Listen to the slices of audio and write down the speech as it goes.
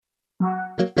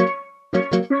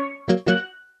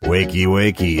Wakey,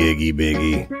 wakey, Iggy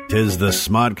Biggy. 'Tis the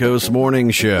SModCo Morning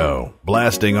Show,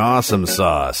 blasting awesome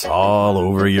sauce all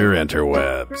over your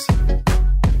interwebs.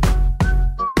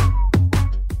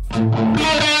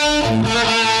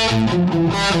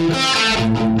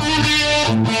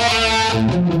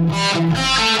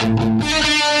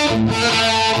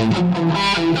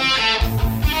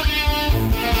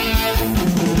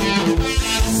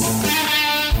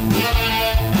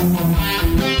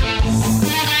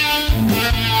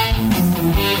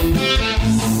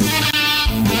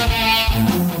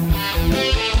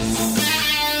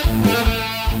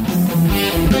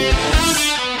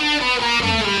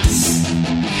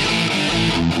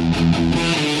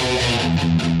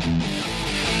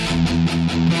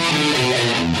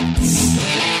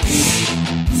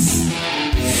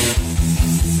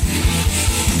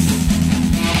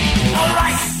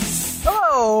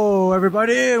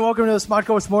 Everybody, and welcome to the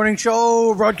SModCo Morning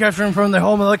Show, broadcasting from the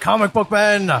home of the comic book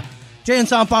man, Jay and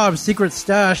Silent Bob's Secret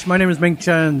Stash. My name is Ming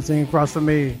Chen, sitting across from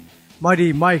me,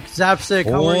 Mighty Mike Zapsik.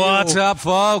 How are you? What's up,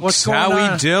 folks? What's going How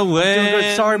on? we doing? I'm doing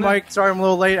good. Sorry, Mike. Sorry, I'm a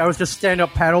little late. I was just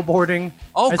stand-up paddleboarding.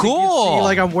 Oh, As cool. You can see,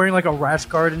 like I'm wearing like a rash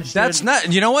guard and shit. That's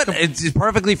not. You know what? It's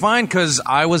perfectly fine because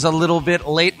I was a little bit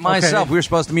late myself. Okay. We were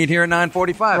supposed to meet here at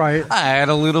 9:45. Right. I had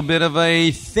a little bit of a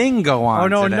thing go on. Oh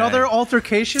no, today. another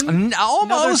altercation? Almost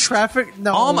Another traffic?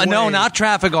 No, way. no, not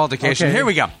traffic altercation. Okay. Here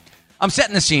we go. I'm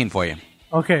setting the scene for you.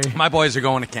 Okay. My boys are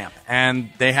going to camp, and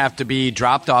they have to be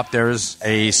dropped off. There's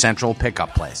a central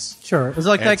pickup place. Sure. Is it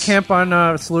like that It's- camp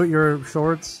on Salute Your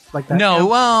Shorts? Like that No, camp?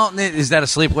 well, is that a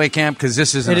sleepaway camp? Because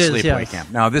this isn't It a is, sleepaway yes.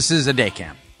 camp. No, this is a day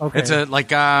camp. Okay. It's a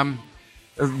like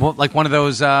one of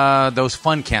those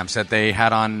fun camps that they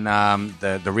had on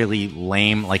the really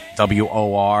lame like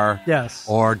WOR Yes.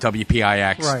 or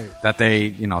WPIX Right. that they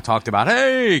talked about.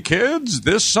 Hey kids,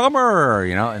 this summer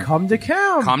and Come to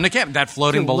camp. come to camp. That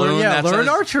floating balloon. that learn says-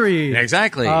 archery.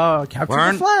 Exactly. Capture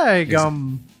Learn- the flag.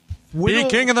 Be Whittle.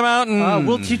 king of the mountain.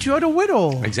 We'll teach you how to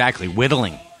whittle. Exactly,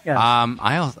 whittling. Yes.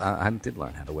 I did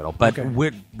learn how to whittle, but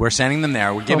Okay. we're sending them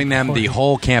there. We're giving them the course.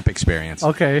 whole camp experience.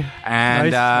 Okay.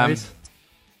 And nice.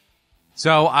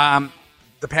 so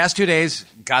the past 2 days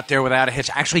got there without a hitch.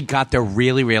 Actually, got there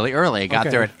really, really early. I got Okay.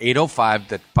 there at 8:05.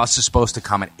 The bus is supposed to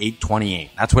come at 8:28.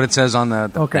 That's what it says on the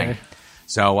Okay. thing.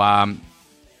 So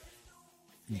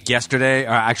yesterday, or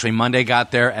actually Monday,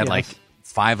 got there at Yes. like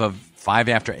 5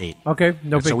 after 8. Okay.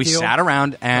 No big So we deal. sat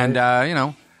around and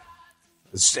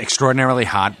it's extraordinarily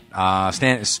hot.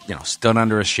 Stood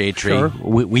under a shade tree. Sure.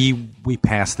 We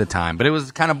passed the time, but it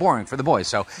was kind of boring for the boys.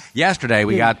 So yesterday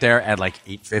we got there at like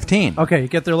 8:15. Okay. You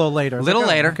get there a little later. A little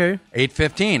later. Okay.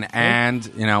 8:15, and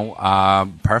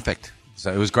perfect.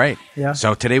 So it was great. Yeah.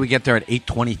 So today we get there at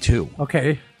 8:22,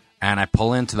 Okay. and I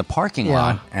pull into the parking Yeah.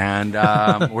 lot,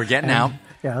 and we're getting out,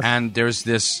 yes. and there's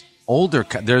this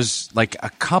there's like a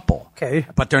couple. Okay.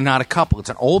 But they're not a couple. It's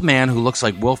an old man who looks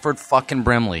like Wilford fucking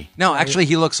Brimley. No, actually,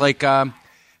 he looks like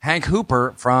Hank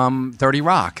Hooper from 30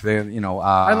 Rock.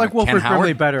 I like Wilford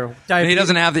Brimley better. He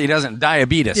doesn't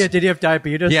diabetes. Yeah. Did he have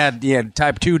diabetes? Yeah,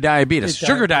 type 2 diabetes.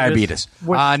 Sugar diabetes.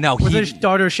 No, Was his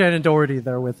daughter Shannon Doherty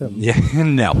there with him? Yeah,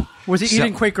 no. Was he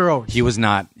eating Quaker Oats? He was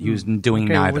not. He was doing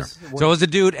Okay, neither. So it was a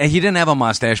dude, and he didn't have a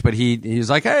mustache, but he was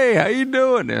like, "Hey, how you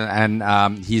doing?"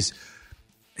 And he's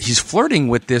flirting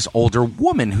with this older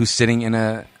woman who's sitting in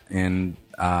an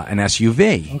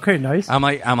SUV. Okay. Nice. I'm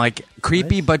like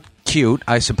creepy but cute,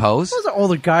 I suppose. Those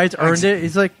older guys earned it.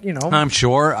 He's like, I'm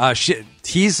sure.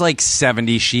 He's like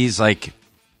 70. She's like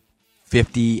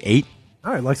 58.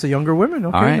 all right, likes the younger women.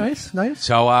 Okay. All right. Nice.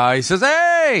 So he says,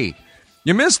 "Hey,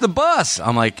 you missed the bus."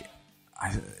 I'm like,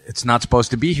 it's not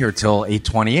supposed to be here till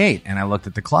 8:28, and I looked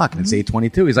at the clock, and it's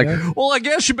 8:22. He's like, "Well, I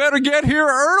guess you better get here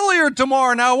earlier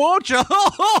tomorrow, now, won't you?"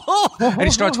 And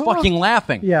he starts fucking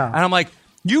laughing. Yeah. And I'm like,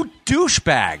 "You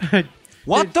douchebag!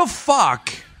 What the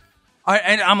fuck?"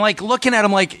 And I'm like looking at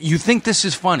him like, "You think this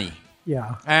is funny?"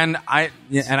 Yeah. And I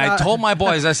told my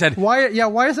boys, I said, Why? Yeah.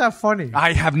 Why is that funny?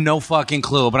 I have no fucking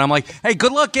clue, but I'm like, hey,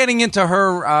 good luck getting into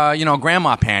her,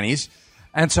 grandma panties.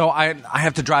 And so I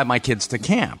have to drive my kids to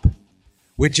camp,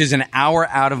 which is an hour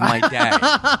out of my day.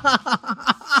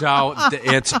 So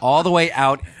it's all the way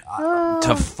out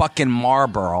to fucking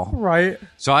Marlboro. Right.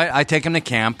 So I take them to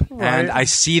camp, and I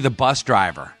see the bus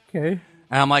driver. Okay.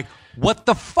 And I'm like, what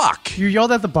the fuck? You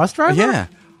yelled at the bus driver? Yeah.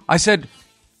 I said,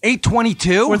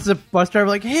 8:22? Was the bus driver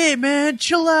like, "Hey man,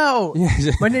 chill out.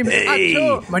 My name is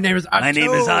Otto. My name is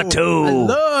Otto. I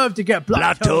love to get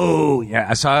blotto."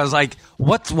 Yeah, so I was like,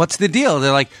 "What's the deal?"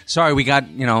 They're like, "Sorry, we got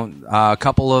a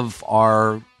couple of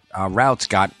our routes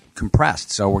got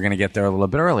compressed, so we're going to get there a little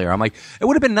bit earlier. I'm like, it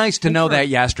would have been nice to know that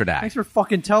yesterday. Thanks for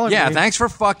fucking telling me. Yeah, thanks for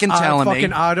fucking telling me.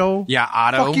 Fucking Otto. Yeah,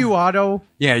 Otto. Fuck you, Otto.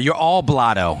 Yeah, you're all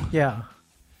blotto. Yeah.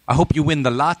 I hope you win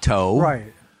the lotto.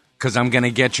 Right. Because I'm going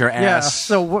to get your ass.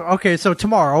 Yeah, so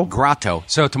tomorrow. Grotto.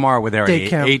 So tomorrow we're there Day at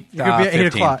camp. 8 You're gonna be at 8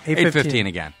 o'clock. 8:15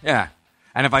 again. Yeah.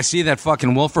 And if I see that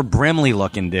fucking Wilford Brimley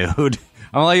looking dude,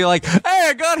 I'm like, hey,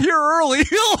 I got here early.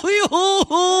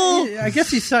 I guess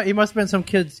he must have been some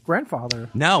kid's grandfather.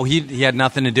 No, he had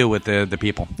nothing to do with the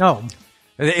people. No.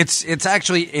 It's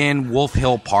actually in Wolf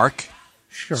Hill Park.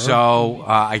 Sure. So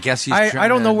I guess he's I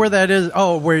don't know where that is.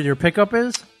 Oh, where your pickup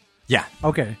is? Yeah.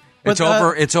 Okay.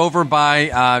 It's over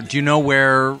by, do you know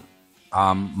where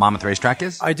Monmouth Racetrack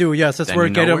is? I do, yes. That's Then where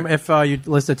you know Get Him, where- if you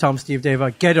listen to Tom Steve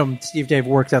Dave, Get Him, Steve Dave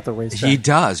works at the racetrack. He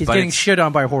does. He's but getting it's- shit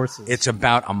on by horses. It's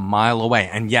about a mile away.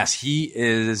 And yes,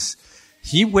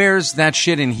 he wears that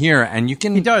shit in here, and you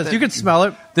can... He does. You can smell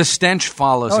it. The stench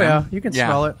follows him. Oh, yeah. You can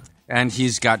smell it. And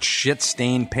he's got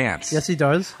shit-stained pants. Yes, he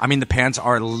does. I mean, the pants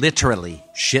are literally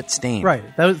shit-stained. Right.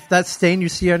 That stain you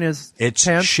see on his It's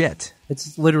pants, shit.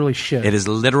 it's literally shit. It is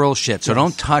literal shit. So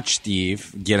don't touch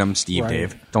Steve. Get him, Steve Right.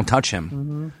 Dave. Don't touch him.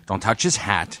 Mm-hmm. Don't touch his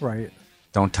hat. Right.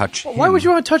 Don't touch him. Why would you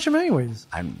want to touch him anyways?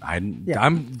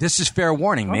 This is fair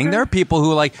warning, Ming. Okay. There are people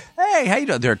who are like, hey, how you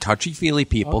doing? There are touchy-feely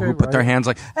people Okay, who put their right. hands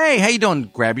like, hey, how you doing?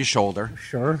 Grab your shoulder.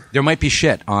 Sure. There might be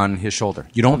shit on his shoulder.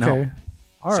 You don't Okay. know.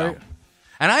 All right.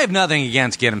 And I have nothing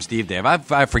against Get Him, Steve Dave.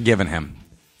 I've forgiven him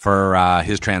for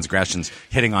his transgressions,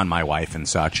 hitting on my wife and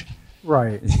such.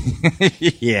 Right.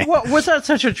 Yeah. Well, was that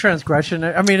such a transgression?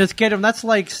 I mean, it's Get Him. That's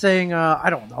like saying,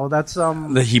 I don't know. That's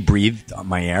He breathed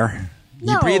my air.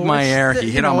 He breathed my air.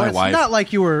 He hit on my wife. It's not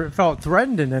like you felt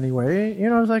threatened in any way. You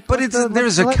know, it's like, But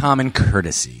there's a common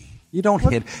courtesy. You don't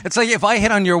hit. It's like if I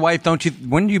hit on your wife,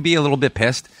 wouldn't you be a little bit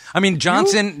pissed? I mean,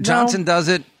 Johnson does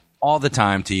it all the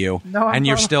time to you, No, and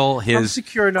you're still his I'm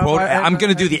secure enough. quote. I'm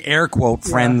going to do the air quote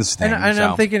friends thing. And so.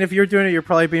 I'm thinking if you're doing it, you're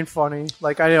probably being funny.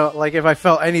 Like if I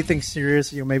felt anything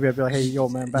serious, maybe I'd be like, hey, yo,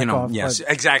 man, back off. Yes,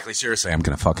 But, exactly. Seriously, I'm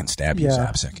going to fucking stab you, Yeah,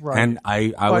 Zapsik. right. And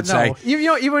I but would say,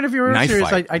 even if you were knife serious,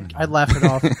 fight. I'd laugh it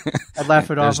off. I'd laugh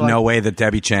it off. there's no way that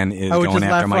Debbie Chen is I would going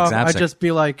just after laugh Mike off. Zapsik. I'd just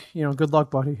be like, good luck,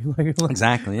 buddy.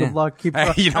 Exactly. Yeah. Good luck. Keep.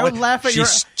 Hey, you know I would what? laugh at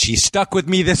She's stuck with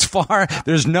me this far.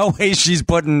 There's no way she's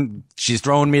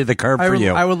throwing me to the curb for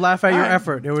you. I would laugh at your right.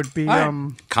 effort. It would be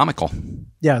comical.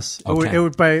 yes. Okay. It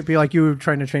would be like you were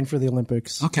trying to train for the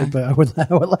Olympics. Okay. But I would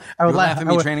laugh at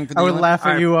me training for the I would Olympics? laugh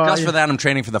at All you. right, just for that, I'm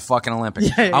training for the fucking Olympics.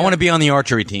 Yeah. I want to be on the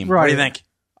archery team. What do you Right. think?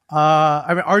 I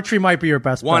mean, archery might be your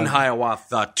best. One bet.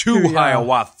 Hiawatha, two Yeah.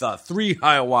 Hiawatha, three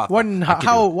Hiawatha.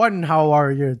 How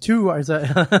are you? Two is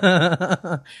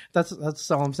that?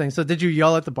 that's all I'm saying. So did you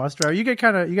yell at the bus driver? You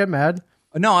get mad.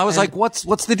 No, I was like, what's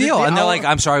the deal? And they're like,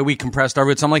 I'm sorry, we compressed our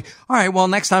roots. I'm like, all right, well,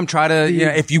 next time try to,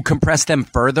 if you compress them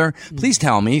further, please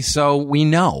tell me so we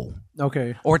know.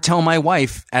 Okay. Or tell my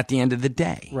wife at the end of the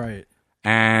day. Right.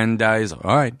 And he's like,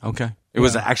 all right, okay. It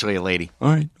was actually a lady. All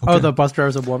right. Okay. Oh, the bus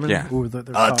driver's a woman? Yeah. Ooh, they're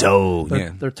Otto.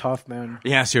 tough. They're tough, man.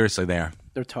 Yeah, seriously, they are.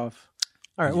 They're tough.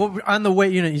 All right. Well, on the way,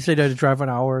 you said you had to drive an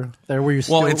hour there. Were you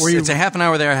Well, it's a half an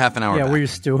hour there, half an hour Yeah, back. were you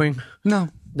stewing? No.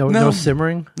 No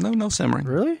simmering? No simmering.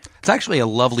 Really? It's actually a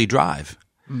lovely drive.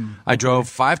 I drove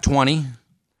 520,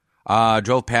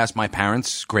 drove past my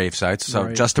parents' grave sites, so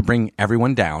Right. just to bring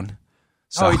everyone down.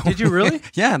 So, Oh, did you really?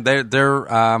 Yeah, they're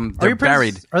Are your buried.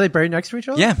 parents- Are they buried next to each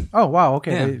other? Yeah. Oh, wow.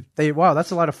 Okay. Yeah. They wow,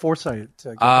 that's a lot of foresight to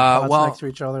get the plots next to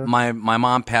each other. My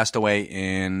mom passed away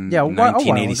in Yeah, a while ago.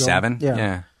 1987.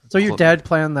 Yeah. So your dad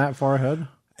planned that far ahead?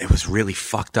 It was really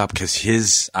fucked up because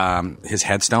his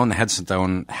headstone, the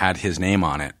headstone had his name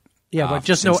on it. Yeah, but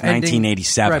just no since ending.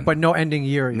 1987. Right, but no ending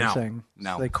year, you're No, saying.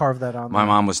 no. So they carved that on My there.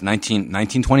 mom was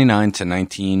 1929 to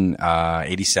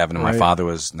 1987, and my Right. father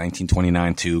was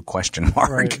 1929 to question mark.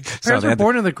 Right. So Parents they were had to-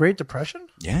 born in the Great Depression?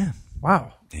 yeah.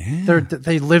 Wow.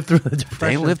 They lived through the Depression.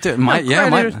 They lived it.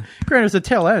 Granted, it's the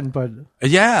tail end, but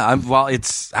Yeah, well,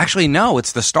 it's actually no,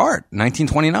 it's the start.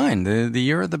 1929, the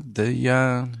year of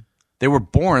they were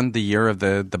born the year of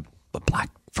the Black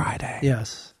Friday.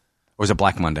 yes. Or was it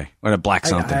Black Monday? Or Black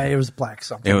something? It was black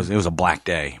something. It was a Black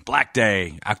Day. Black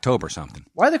Day, October something.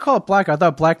 Why do they call it black? I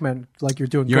thought black meant like you're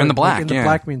doing You're good. in the black, Like, in the yeah.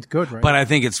 black means good, right? But I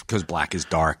think it's because black is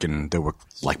dark and there were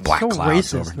like black So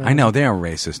clouds racist, over. man. I know they are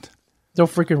racist. so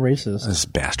freaking racist. Those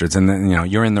bastards, and then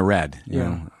you're in the red. You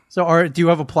know. So do you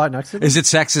have a plot next to it? Is it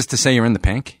sexist to say you're in the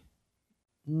pink?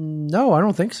 No, I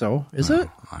don't think so. Is it?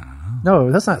 I don't know.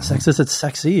 No, that's not sexist. It's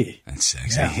sexy. That's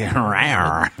sexy.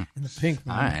 Rare. In the pink.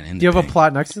 Man. All right, in Do you the have a pink.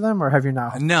 plot next to them, or have you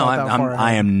not? No, thought that far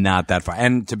I ahead? am not that far.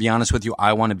 And to be honest with you,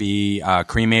 I want to be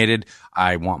cremated.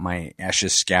 I want my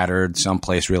ashes scattered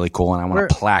someplace really cool, and I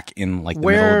want a plaque in like the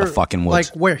middle of the fucking woods.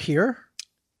 Like where? Here?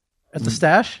 At the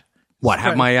stash? What?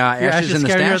 Have my Your ashes in the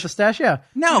scattered here stash? at the stash? Yeah.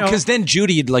 No, because then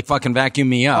Judy'd like fucking vacuum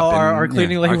me up. Oh, and, our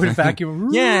cleaning lady would vacuum.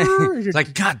 Yeah, it's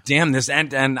like God damn this,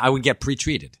 and I would get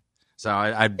pre-treated. So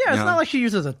I Yeah, it's not like she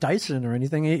uses a Dyson or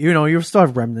anything. You know, you still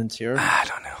have remnants here. I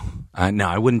don't know. No,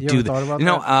 I wouldn't You do ever that. thought about You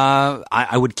know, that?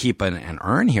 I would keep an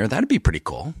urn here. That'd be pretty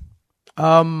cool.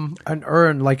 An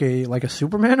urn, like a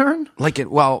Superman urn, Like it.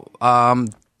 Well, I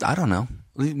don't know.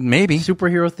 Maybe.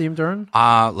 superhero themed urn.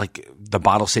 Like the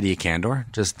Bottle City of Candor.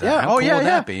 Just Yeah. how Oh cool yeah, would yeah.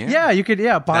 that be? Yeah, you could.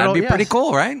 Yeah, bottle. That'd be pretty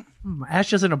cool, right?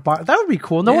 Ashes in a bottle. That would be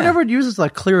cool. No one Yeah. ever uses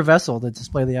like clear vessel to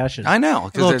display the ashes. I know.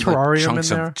 A little there's, like, terrarium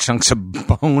chunks in there. chunks of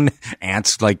bone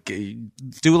ants. Like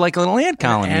do like a little ant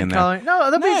colony in Ant there. colony. No,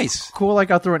 that'd Nice. be cool.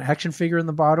 Like I'll throw an action figure in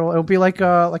the bottle. It would be like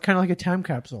kind of like a time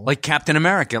capsule. Like Captain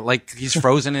America. Like he's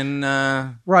frozen in.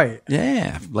 Right.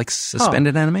 Yeah, like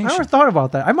suspended I animation. never thought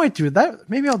about that. I might do that.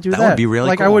 Maybe I'll do that. That would be really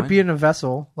like cool, I would man. be in a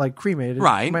vessel, like cremated.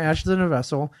 Right. My ashes in a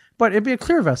vessel, but it'd be a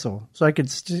clear vessel, so I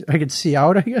could see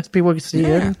out. I guess people could see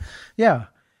in. Yeah.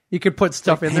 You could put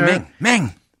stuff in Hey, there.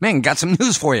 Ming, got some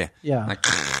news for you. Yeah. Like,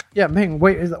 Yeah, man.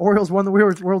 Wait, the Orioles won the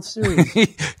World Series.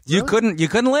 you couldn't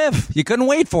live. You couldn't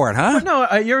wait for it, huh? No,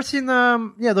 you ever seen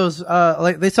them? Yeah, those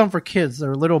like they sell them for kids.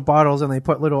 They're little bottles, and they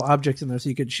put little objects in there, so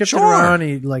you could shift it Sure. around and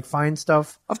you like find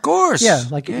stuff. Of course. Yeah,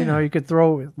 like you know, you could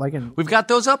throw like in. We've got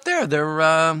those up there. They're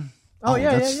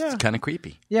that's kind of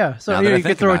creepy. Yeah, so Now that I you could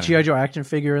think throw a about it. GI Joe action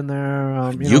figure in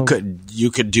there. You know,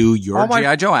 could do your all my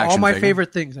GI Joe action all my figure.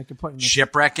 favorite things I could put in the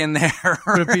Shipwreck in there.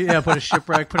 put a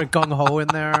shipwreck, put a gung ho in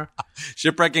there,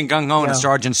 Shipwreck and Gung Ho and a Yeah.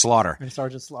 Sergeant Slaughter. and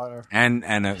Sergeant Slaughter. And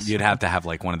you'd have to have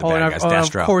like one of the Oh, bad and guys, of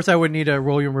Destro. course, I would need a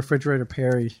William Refrigerator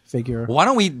Perry figure. Why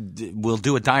don't we'll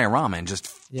do a diorama and just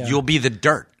Yeah. you'll be the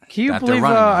dirt. Can you that they're believe?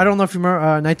 running on. I don't know if you remember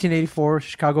 1984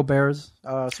 Chicago Bears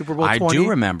Super Bowl I 20. do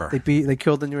remember. They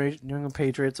killed the New England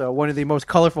Patriots. One of the most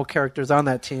colorful characters on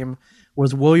that team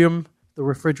was William the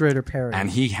Refrigerator Perry. And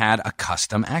he had a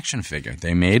custom action figure.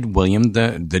 They made William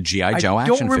the G.I. Joe I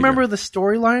action don't remember figure. the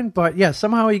storyline, but yeah,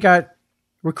 somehow he got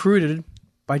recruited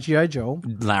by GI Joe.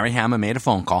 Larry Hama made a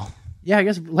phone call. Yeah, I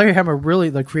guess Larry Hama, really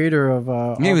the creator of.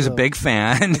 He all was a the- big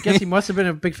fan. I guess he must have been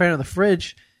a big fan of the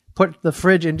fridge. Put the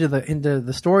fridge into the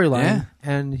storyline, Yeah.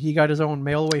 and he got his own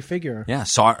mail away figure. Yeah,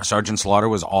 Sergeant Slaughter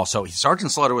was also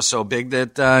Sergeant Slaughter was so big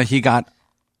that he got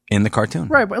in the cartoon.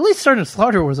 Right, but at least Sergeant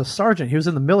Slaughter was a sergeant. He was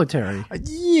in the military.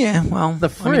 Yeah, well, The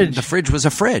fridge. the fridge was a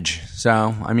fridge.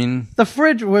 So I mean, The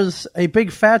fridge was a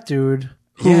big fat dude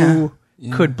who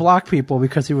could block people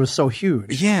because he was so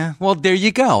huge. yeah. Well, there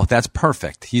you go. That's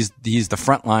perfect. He's the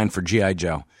front line for GI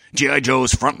Joe. GI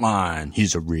Joe's front line.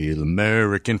 He's a real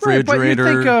American Right, but you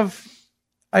refrigerator. think of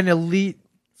an elite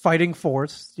fighting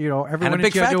force. You know, everyone in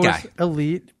big GI fat Joe guy. is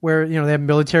elite, where they have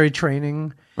military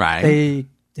training. Right. They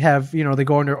have they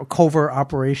go under covert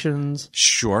operations.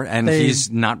 Sure, and They-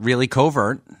 he's not really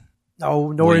covert.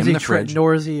 Oh, nor William is he the Fridge.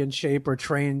 nor is he in shape or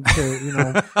trained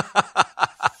to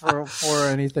for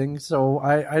anything. So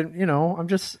I'm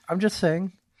just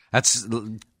saying. That's.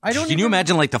 I don't Can you even-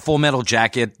 imagine like the Full Metal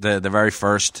Jacket, the very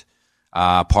first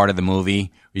part of the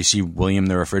movie? Where you see William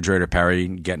the Refrigerator Perry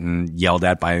getting yelled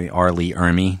at by R. Lee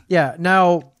Ermey. Yeah.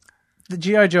 Now, the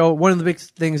GI Joe. One of the big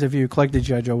things if you collected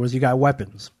GI Joe was you got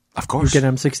weapons. Of You course, get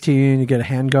M16. You get a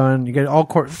handgun. You get all.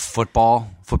 football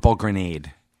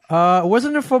grenade. It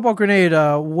wasn't a football grenade.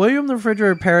 William the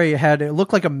Refrigerator Perry it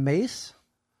looked like a mace.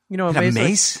 You know, a Had a mace.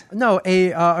 mace? No,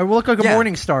 it looked like a Yeah.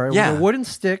 morning star. It Yeah. was a wooden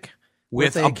stick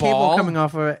With a a cable ball? coming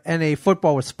off of it and a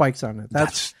football with spikes on it.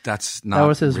 That's not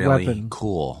was his really weapon.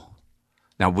 cool.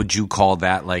 Now, would you call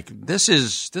that like this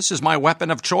is my weapon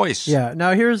of choice? Yeah.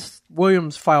 Now here's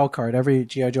William's file card. Every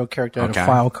GI Joe character had Okay. a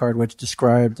file card which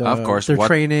described Of course, their what-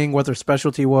 training, what their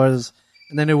specialty was,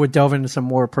 and then it would delve into some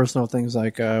more personal things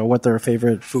like what their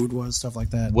favorite food was, stuff like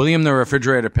that. William the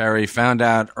Refrigerator Perry found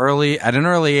out at an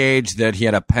early age that he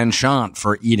had a penchant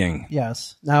for eating.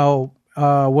 Yes. Now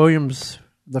Williams,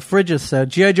 the Fridges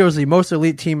said, GI Joe is the most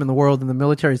elite team in the world, and the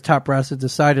military's top brass has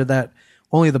decided that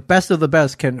only the best of the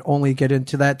best can only get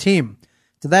into that team.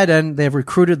 To that end, they have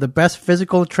recruited the best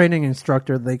physical training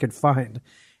instructor they could find.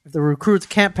 If the recruits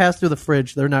can't pass through the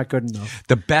fridge, they're not good enough.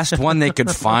 The best one they could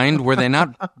find. Were they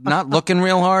not looking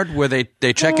real hard? Were they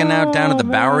checking out down at the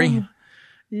Bowery?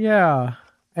 Yeah.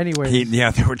 Anyway,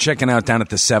 They were checking out down at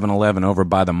the 7-Eleven over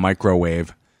by the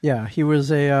microwave. Yeah, he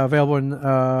was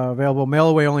available mail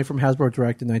away only from Hasbro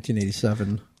Direct in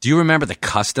 1987. Do you remember the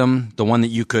custom, the one that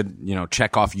you could,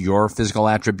 check off your physical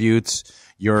attributes,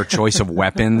 your choice of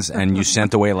weapons, and you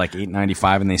sent away like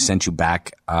 $8.95, and they sent you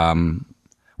back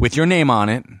with your name on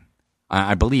it?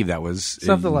 I believe that was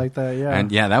something like that. Yeah,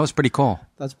 and yeah, that was pretty cool.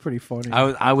 That's pretty funny.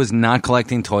 I was not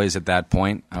collecting toys at that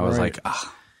point. I was like, ugh.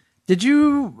 Did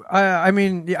you? I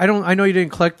mean, I know you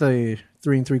didn't collect the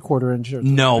 3 3/4 inch.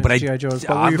 No, but G.I. Joes.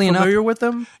 But oddly were you familiar enough, with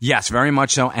them? Yes, very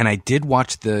much so. And I did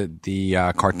watch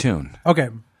the cartoon. Okay,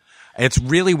 it's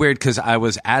really weird because I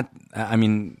was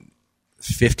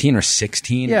 15 or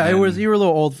 16. Yeah, it was. You were a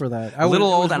little old for that. A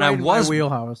little old, and I was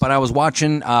wheelhouse. But I was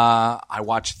watching. I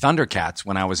watched Thundercats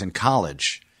when I was in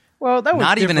college. Well, that was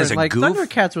not different. even as a like, goof.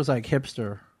 Thundercats was like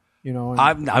hipster,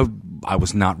 I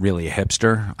was not really a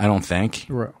hipster. I don't think.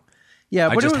 Right. Yeah,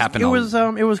 but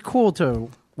it was cool to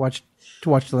watch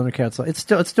Thundercats.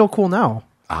 It's still cool now.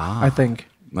 I think.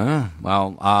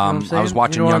 Well, I was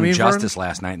watching Young Justice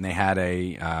last night, and they had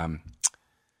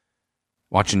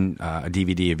watching a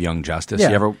DVD of Young Justice.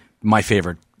 Yeah. My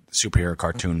favorite superhero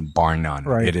cartoon, bar none.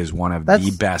 Right. It is one of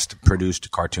the best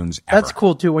produced cartoons ever. That's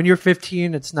cool too. When you're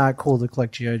 15, it's not cool to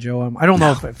collect G.I. Joe. I don't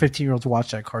know if 15-years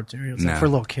watch that cartoon. It's like for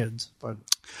little kids, but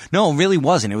no, it really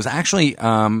wasn't. It was actually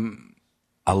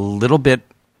a little bit.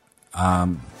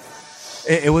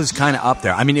 It was kind of up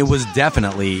there. I mean, it was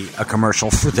definitely a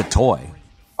commercial for the toy.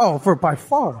 Oh, by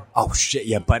far. Oh shit,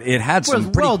 yeah, but it had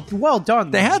some pretty well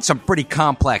done. They had some pretty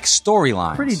complex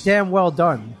storylines. Pretty damn well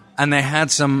done. And they had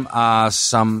some I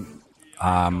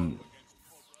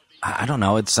don't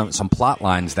know, it's some plot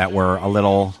lines that were a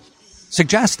little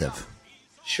suggestive.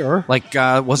 Sure. Like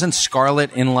wasn't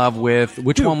Scarlet in love with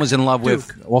Duke. One was in love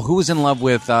Duke. with who was in love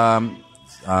with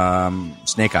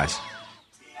Snake Eyes?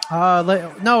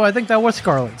 No, I think that was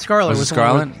Scarlet. Scarlet was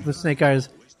Scarlet? the Snake Eyes.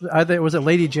 Was it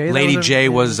Lady J? Lady J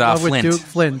was Flint. With Duke?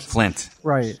 Flint.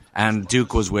 Right. And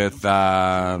Duke was with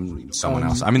someone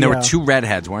else. I mean, there were two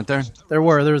redheads, weren't there? There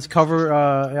were. There was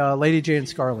Cover, Lady J and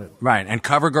Scarlet. Right. And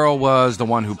Cover Girl was the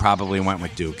one who probably went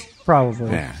with Duke.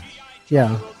 Probably. Yeah.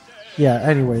 Yeah.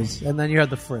 Anyways, and then you had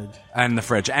the Fridge. And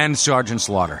Sergeant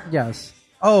Slaughter. Yes.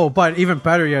 Oh, but even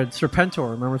better, you had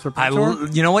Serpentor. Remember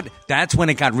Serpentor? You know what? That's when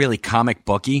it got really comic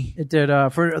booky. It did.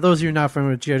 For those of you not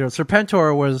familiar with G.I. Joe,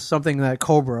 Serpentor was something that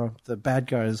Cobra, the bad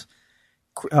guys,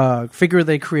 figure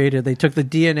they created. They took the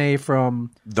DNA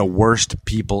from the worst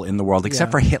people in the world,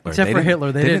 except for Hitler. Except for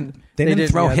Hitler, they didn't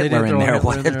throw Hitler in there.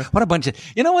 What a bunch of!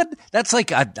 You know what? That's like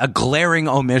a glaring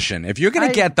omission. If you're going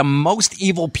to get the most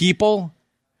evil people.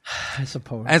 I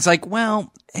suppose. And it's like,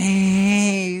 well,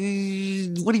 hey,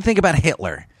 what do you think about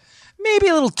Hitler? Maybe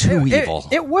a little too evil.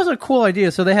 It was a cool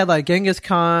idea. So they had like Genghis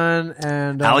Khan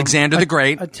and Alexander the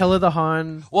Great, Attila the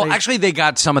Hun. Well, actually, they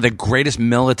got some of the greatest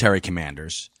military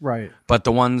commanders. Right. But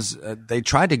the ones they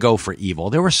tried to go for evil.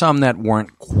 There were some that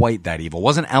weren't quite that evil.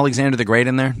 Wasn't Alexander the Great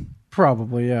in there?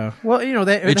 Probably, yeah. Well,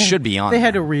 they should be on. They there.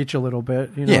 had to reach a little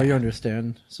bit. You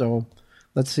understand. So.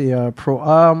 Let's see.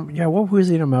 What was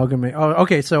the amalgamate? Oh,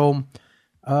 okay. So,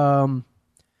 their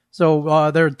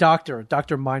Dr.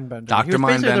 Mindbender. Dr. Mindbender.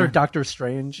 Basically their Doctor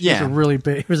Strange. Yeah. He was a really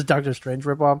big. He was a Doctor Strange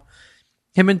ripoff.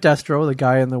 Him and Destro, the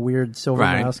guy in the weird silver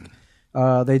mask.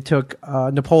 They took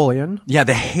Napoleon. Yeah,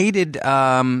 they hated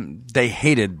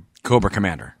Cobra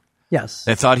Commander. Yes.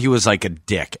 They thought he was like a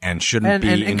dick and shouldn't be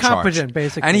in incompetent, charge.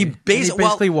 basically. And he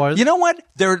basically was. You know what?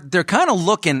 They're kind of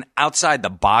looking outside the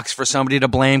box for somebody to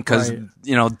blame because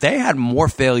they had more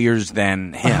failures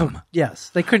than him. Yes,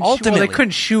 they couldn't. Ultimately, they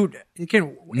couldn't shoot.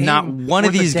 Not one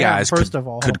of these guys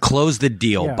could close the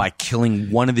deal Yeah. by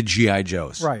killing one of the GI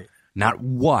Joes. Right. Not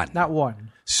one. Not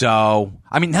one. So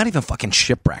I mean, not even fucking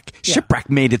Shipwreck. Yeah. Shipwreck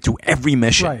made it through every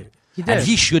mission. Right. He did. And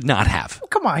he should not have. Well,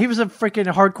 come on, he was a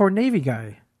freaking hardcore Navy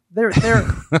guy.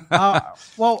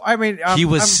 Well, I mean, he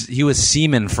was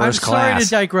seaman first class. I'm sorry to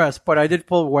digress, but I did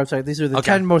pull up a website. These are the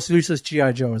 10 most useless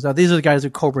GI Joes. Now, these are the guys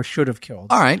that Cobra should have killed.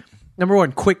 All right. Number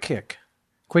 1, Quick Kick.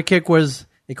 Quick Kick was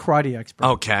a karate expert.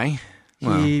 Okay.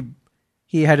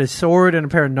 He had a sword and a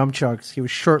pair of nunchucks. He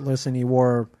was shirtless and he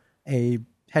wore a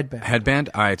headband.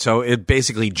 Headband. All right. So it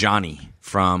basically Johnny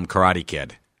from Karate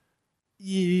Kid.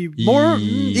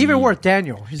 Even worse,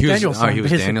 Daniel. He's Daniel's son. He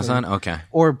was Daniel's son? Okay.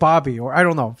 Or Bobby, or I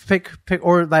don't know. Pick,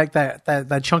 or like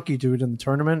that chunky dude in the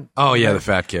tournament. Oh, yeah, the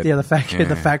fat kid. Yeah, the fat kid,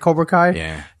 the fat Cobra Kai.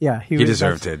 Yeah. Yeah, he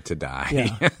deserved to die.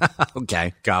 Yeah.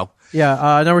 Okay, go.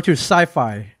 Yeah, number 2,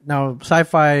 Sci-Fi. Now,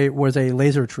 Sci-Fi was a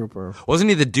laser trooper. Wasn't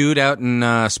he the dude out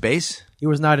in space? He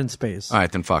was not in space. All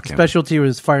right, then fuck him. Specialty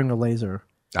was firing a laser.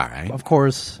 All right. Of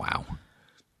course. Wow.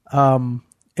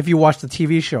 If you watch the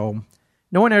TV show,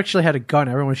 no one actually had a gun.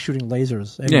 Everyone was shooting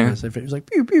lasers. Anyways, if it was like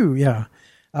pew pew, yeah.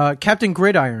 Captain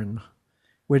Gridiron,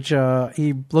 which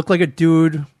he looked like a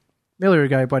dude, military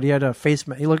guy, but he had a face.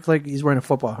 He looked like he's wearing a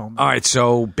football helmet. All right,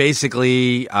 so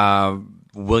basically,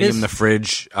 William the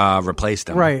Fridge replaced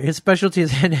him. Right. His specialty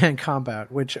is hand-to-hand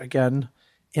combat, which, again,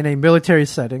 in a military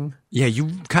setting. Yeah, you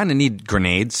kind of need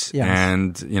grenades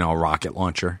and, a rocket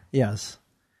launcher. Yes.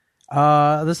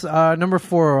 This number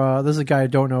 4, this is a guy I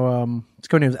don't know. His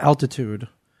code name is Altitude.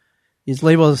 He's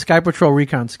labeled as a Sky Patrol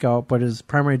Recon Scout, but his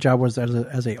primary job was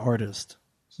as a artist.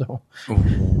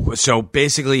 So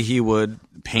basically, he would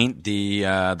paint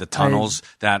the tunnels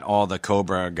that all the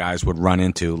Cobra guys would run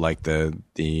into, like the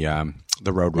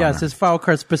Roadrunner. Yes, his file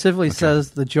card specifically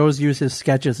says that Joe's use his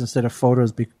sketches instead of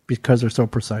photos because they're so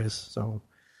precise. So,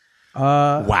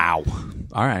 wow.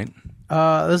 All right.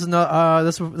 This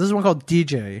is one called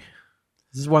DJ.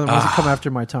 This is one that wants to come after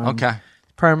my time. Okay.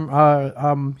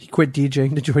 He quit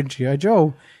DJing to join G.I.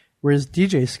 Joe, where his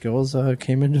DJ skills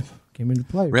came into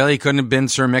play. Really? He couldn't have been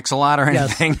Sir Mix-a-Lot or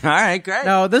anything? Yes. All right, great.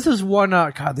 Now, this is one...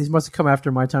 God, these must have come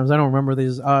after my times. I don't remember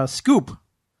these. Scoop,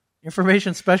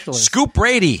 information specialist. Scoop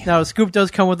Brady. Now, Scoop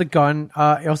does come with a gun.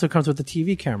 It also comes with a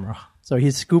TV camera. So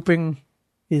he's scooping...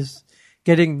 He's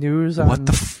getting news on... What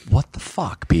the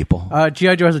fuck, people?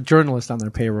 G.I. Joe has a journalist on their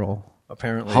payroll,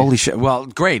 apparently. Holy shit. Well,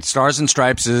 great. Stars and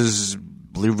Stripes is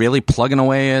really plugging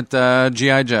away at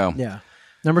G.I. Joe. Yeah.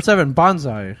 Number 7,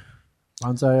 Bonsai.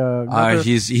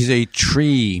 He's a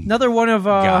tree. Another one of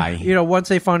guy. Once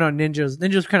they found out ninjas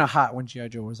were kind of hot when G.I.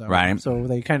 Joe was out, right? So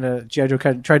they G.I. Joe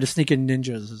tried to sneak in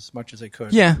ninjas as much as they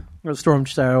could. Yeah, Storm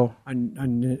style, a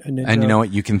ninja. And you know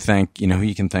what? You can thank who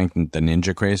you can thank the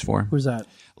ninja craze for? Who's that?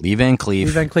 Lee Van Cleef.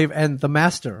 Lee Van Cleef and the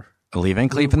Master. Lee Van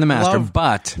Cleef and the Master.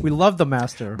 We love the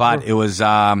Master. But it was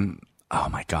oh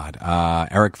my God,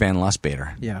 Eric Van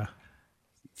Lustbader. Yeah.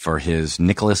 For his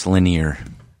Nicholas Lanier.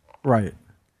 Right.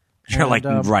 You're like,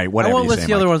 right, whatever. I won't list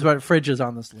the other ones, but Fridge is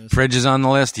on this list. Fridge is on the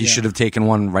list. He should have taken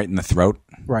one right in the throat.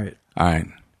 Right. All right.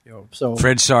 So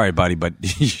Fridge, sorry, buddy, but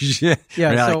yeah.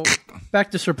 So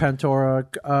back to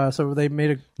Serpentor. So they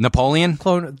made a Napoleon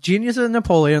clone, genius of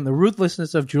Napoleon, the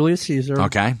ruthlessness of Julius Caesar,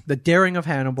 okay, the daring of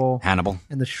Hannibal,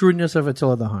 and the shrewdness of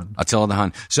Attila the Hun.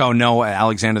 So no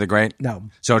Alexander the Great. No.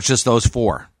 So it's just those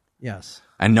 4. Yes.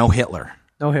 And no Hitler.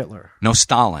 No Hitler. No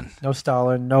Stalin. No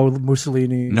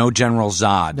Mussolini. No General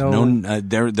Zod.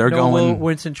 They're no going.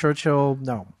 Winston Churchill.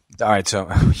 No. All right, so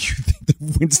you think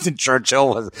Winston Churchill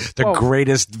was the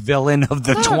greatest villain of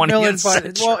the 20th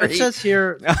century? Well, it says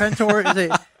here, Serpentor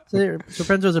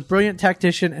is a brilliant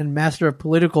tactician and master of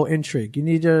political intrigue. You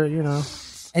need to,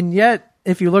 and yet,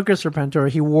 if you look at Serpentor,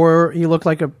 he looked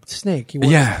like a snake. He wore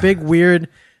this big, weird,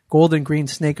 gold and green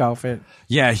snake outfit.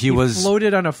 Yeah, he was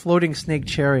floated on a floating snake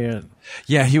chariot.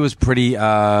 Yeah, he was pretty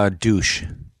douche.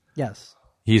 Yes.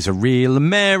 He's a real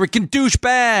American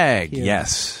douchebag.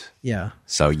 Yes. Yeah.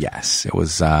 So, yes, it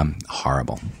was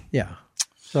horrible. Yeah.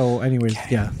 So, anyways,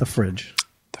 the Fridge.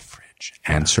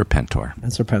 And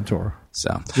Serpentor.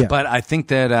 So, but I think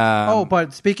that...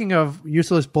 but speaking of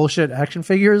useless bullshit action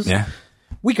figures,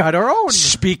 we got our own.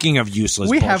 Speaking of useless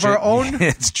bullshit. We have our own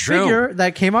it's true. figure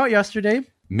that came out yesterday.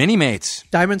 Mini-Mates.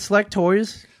 Diamond Select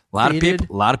Toys. A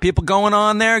lot of people going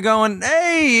on there going,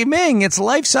 hey, Ming, it's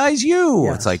life-size you.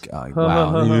 Yes. It's like, wow.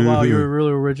 Wow, you're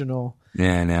really original.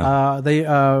 Yeah, I know.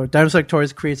 Diamond Select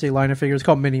Toys creates a line of figures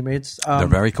called Mini-Mates. They're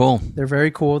very cool.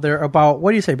 They're about,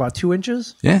 what do you say, about 2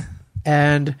 inches? Yeah.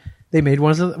 And they made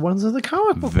ones of the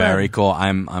comic book. Very cool.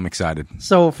 I'm excited.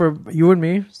 So for you and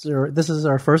me, this is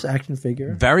our first action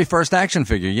figure. Very first action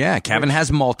figure. Yeah, Kevin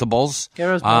has multiples.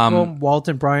 Walt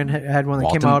and Brian had one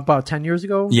that came out about 10 years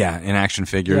ago. Yeah, in action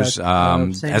figures.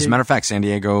 As a matter of fact, San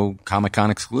Diego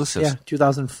Comic-Con exclusives. Yeah,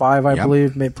 2005, I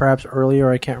believe, perhaps earlier.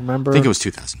 I can't remember. I think it was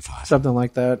 2005. Something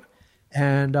like that.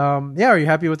 And are you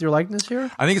happy with your likeness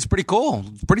here? I think it's pretty cool.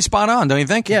 It's pretty spot on, don't you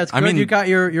think? Yeah, it's good. I mean, you got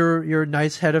your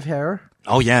nice head of hair.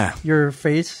 Oh yeah. Your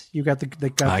face. You got the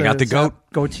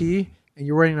goatee, and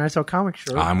you're wearing an ISL comic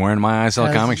shirt. I'm wearing my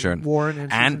ISL comic shirt. Worn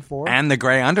in season 4. And the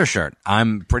gray undershirt.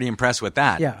 I'm pretty impressed with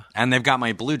that. Yeah. And they've got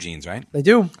my blue jeans, right? They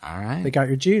do. All right. They got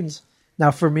your jeans. Now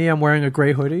for me, I'm wearing a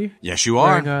gray hoodie. Yes, you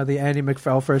are. Wearing the Andy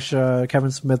McFellfish, Kevin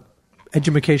Smith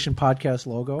Edumacation podcast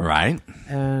logo. Right.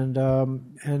 And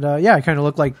I kind of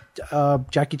look like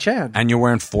Jackie Chan. And you're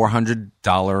wearing $400.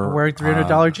 I'm wearing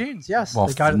 $300 jeans. Yes. Well,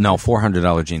 no,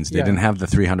 $400 jeans. They didn't have the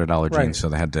 $300 jeans, so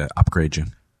they had to upgrade you.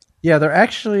 Yeah, they're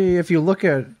actually, if you look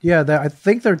at, I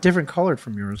think they're different colored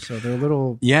from yours, so they're a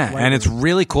little lighter. And it's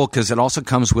really cool because it also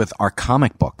comes with our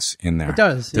comic books in there. It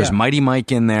does, There's Mighty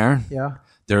Mike in there. Yeah.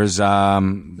 There's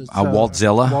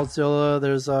Waltzilla. Waltzilla.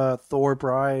 There's Thor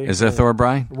Bry. Is there Thor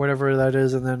Bry? Whatever that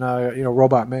is, and then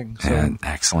Robot Ming. So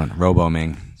excellent, Robo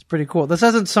Ming. It's pretty cool. This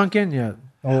hasn't sunk in yet.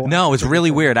 Oh, No, it's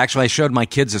really weird. Actually, I showed my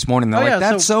kids this morning. They're like,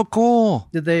 that's so cool.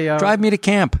 Did they drive me to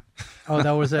camp? Oh,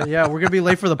 that was it. Yeah, we're gonna be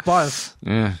late for the bus.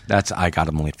 Yeah, I got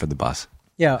them late for the bus.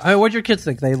 Yeah, what'd your kids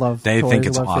think? They love. They toys, think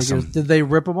it's love awesome. Figures. Did they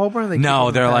rip them open? Or they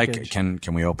No, they're like, package?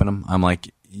 can we open them? I'm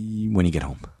like, when you get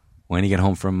home. When you get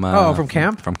home from from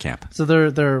camp. From camp. So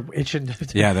they're itching to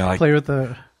they're like, play with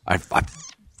the. I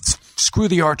screw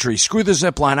the archery, screw the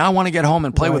zip line. I want to get home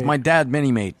and play with my dad,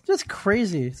 mini mate. Just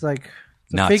crazy. It's like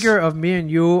the Nuts. figure of me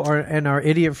and you and our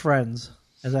idiot friends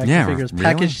as action figures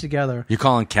packaged together. You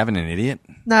calling Kevin an idiot?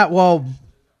 Not well.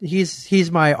 He's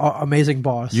my amazing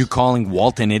boss. You calling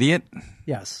Walt an idiot?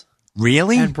 Yes.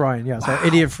 Really? And Brian, yes, our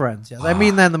idiot friends. Yes, I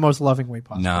mean that in the most loving way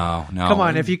possible. No. Come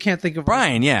on, if you can't think of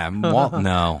Brian, yeah, Walt,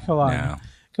 no. Come on. No.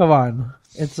 Come on.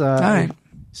 It's All right.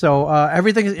 So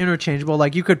everything is interchangeable.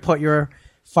 Like you could put your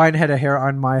fine head of hair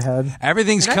on my head.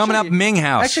 Everything's coming up Ming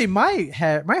House. Actually, my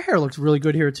hair looks really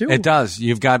good here too. It does.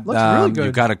 You've got really good.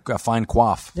 you've got a fine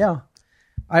coif. Yeah.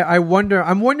 I'm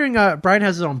wondering. Brian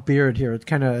has his own beard here. It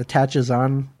kind of attaches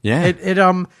on. Yeah.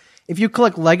 It if you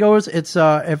collect Legos, it's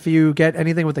if you get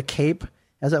anything with a cape,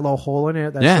 has that little hole in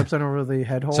it that slips in over the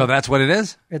head hole. So that's what it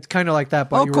is? It's kind of like that,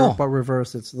 but cool. but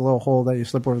reverse. It's the little hole that you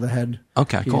slip over the head.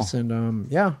 Okay, piece. cool. And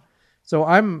yeah. So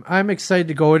I'm excited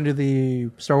to go into the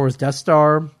Star Wars Death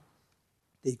Star,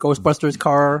 the Ghostbusters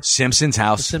car, Simpsons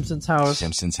house. Simpsons house.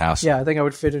 Simpsons house. Yeah, I think I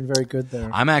would fit in very good there.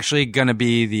 I'm actually going to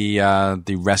be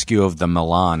the rescue of the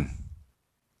Milan.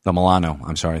 The Milano.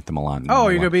 I'm sorry, the Milan. Oh,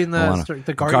 you're going to be in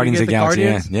the Guardians of the Galaxy.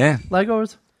 Yeah.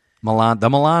 Legos. The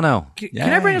Milano.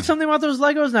 Can I bring up something about those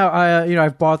Legos? Now,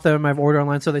 I've bought them. I've ordered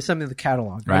online, so they send me the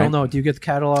catalog. Right. I don't know. Do you get the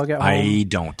catalog at home? I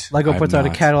don't. Lego puts out a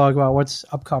catalog about what's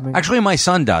upcoming. Actually, my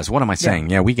son does. What am I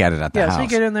saying? Yeah, we get it at the house. So you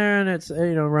get in there and it's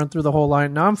run through the whole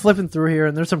line. Now I'm flipping through here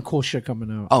and there's some cool shit coming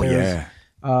out. Oh, yeah.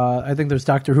 I think there's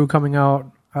Doctor Who coming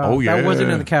out. That wasn't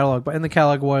in the catalog, but in the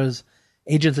catalog was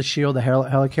Agents of S.H.I.E.L.D., the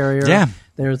helicarrier. Yeah.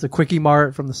 There's the Quickie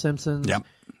Mart from The Simpsons. Yep.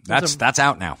 That's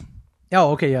out now.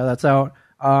 Oh, okay, yeah, that's out.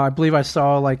 I believe I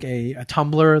saw like a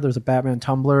tumbler. There's a Batman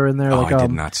tumbler in there. Oh, like, I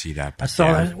did not see that. I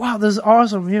saw that. Wow, this is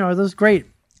awesome. This is great.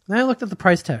 Then I looked at the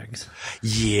price tags.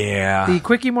 Yeah. The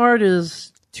Quickie Mart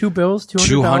is $2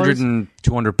 $200.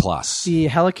 200 plus. The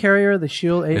helicarrier, the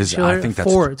Shield, I think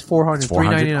that's it's $400,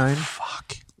 $399.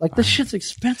 Fuck. Like this shit's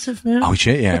expensive, man. Oh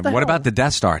shit, yeah. What What about the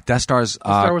Death Star? Death Star's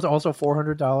Star was also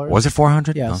 $400. Was it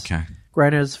 400? Yes. Okay.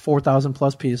 Granted, it's 4,000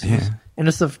 plus pieces, and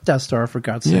it's the Death Star for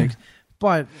God's sake.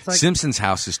 But it's like, Simpsons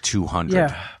house is 200.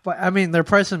 yeah, but I mean they're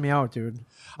pricing me out, dude.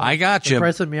 I got They're you.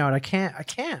 pricing me out. I can't.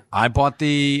 I bought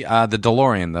the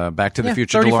DeLorean, the Back to the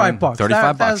Future $35. DeLorean.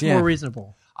 $35. That's yeah. more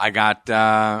reasonable. I got.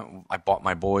 I bought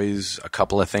my boys a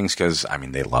couple of things because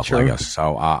they love Legos.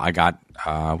 So I got.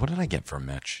 What did I get for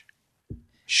Mitch?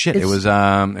 Shit, it was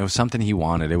something he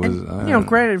wanted. It was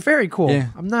granted, very cool.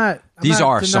 Yeah. These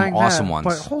are some awesome ones.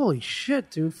 But holy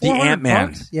shit, dude! The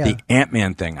Ant-Man, $400? Yeah. the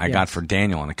Ant-Man thing I got for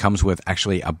Daniel, and it comes with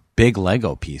actually a big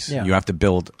Lego piece. Yeah. You have to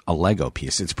build a Lego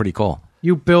piece. It's pretty cool.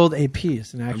 You build a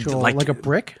piece, an actual like a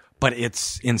brick. But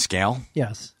it's in scale.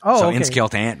 Yes. Oh, so okay. in scale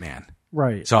to Ant-Man.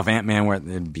 Right. So if Ant-Man were,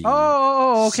 it'd be.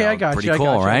 Oh, okay. I got pretty you. cool,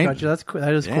 I got you. right? I got you. That's cool.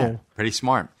 That is cool. Pretty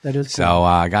smart. That is cool. So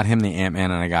I got him the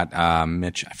Ant-Man, and I got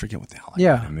Mitch. I forget what the hell I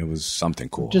got him. It was something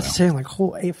cool. Just saying, like,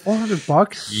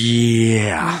 $400.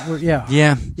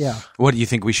 Yeah. Yeah. What do you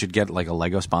think we should get? Like a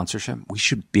Lego sponsorship? We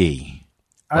should be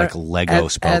like Lego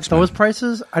spokesman. At those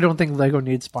prices, I don't think Lego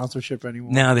needs sponsorship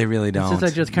anymore. No, they really don't. Since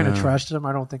I just kind of trashed them,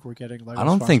 I don't think we're getting Lego. I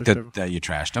don't think sponsorship. that you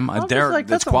trashed them. I'm just They're like,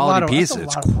 it's that's quality that's pieces. a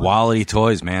It's lot of money. quality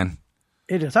toys, man.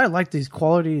 It is. I like these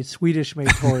quality Swedish-made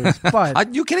toys. But Are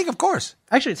you kidding? Of course.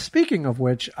 actually, speaking of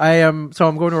which, I'm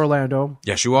going to Orlando.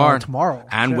 Yes, you are tomorrow,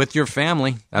 and Shit. with your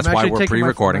family. That's I'm why actually we're taking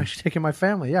pre-recording. I'm actually taking my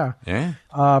family. Yeah. Yeah.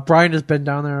 Brian has been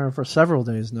down there for several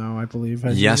days now, I believe.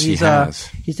 Yes, he has.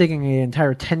 He's taking an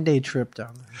entire 10-day trip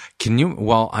down there. Can you?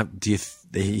 Well,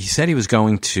 he said he was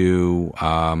going to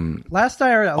Last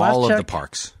all of check, the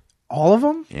parks. All of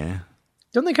them? Yeah.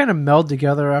 Don't they kind of meld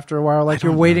together after a while? Like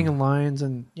you're waiting in lines,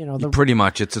 and Pretty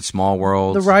much, it's a small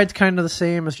world. the ride's kind of the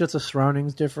same. It's just the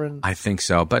surroundings different. I think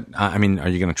so, but I mean, are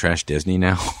you going to trash Disney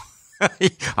now? All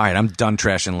right, I'm done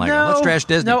trashing Lego. Let's trash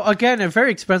Disney. No, again, it's very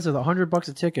expensive. $100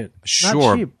 a ticket. Sure,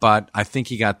 Not cheap. but I think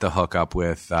he got the hookup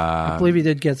with. I believe he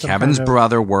did get some. Kevin's kind of,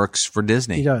 brother works for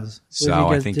Disney. He does. So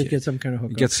I think did get some kind of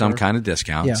hookup. Get some sure. kind of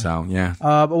discount. Yeah. So yeah.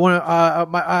 But when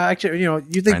actually, you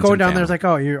think Friends going and down there is like,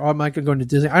 oh, I'm not going to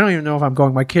Disney. I don't even know if I'm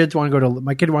going. My kid wants to go to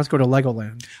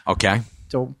Legoland. Okay,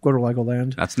 So go to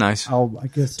Legoland. that's nice. I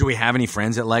guess. Do we have any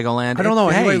friends at Legoland? I don't know.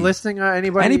 Hey, Anybody listening?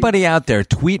 Anybody? Anybody out there?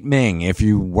 Tweet Ming if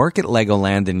you work at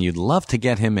Legoland and you'd love to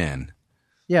get him in.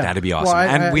 Yeah, That'd be awesome.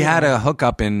 Well, We had a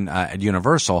hookup in at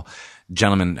Universal.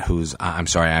 gentleman who's I'm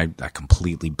sorry, I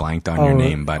completely blanked on your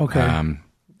name, but okay.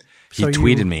 he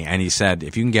tweeted me and he said,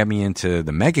 if you can get me into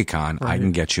the MegaCon, I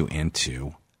can get you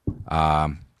into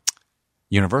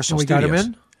Universal we Studios. got him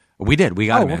in? We did. We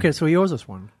got him in. Okay, so he owes us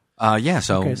one. Yeah,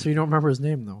 so... Okay, so you don't remember his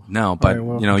name, though? No, but,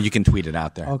 you can tweet it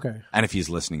out there. Okay. And if he's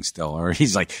listening still, or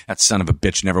he's like, that son of a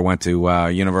bitch never went to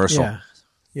Universal. Yeah.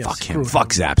 Yes, fuck him. Fuck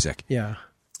Zapsik. Yeah.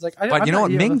 But you know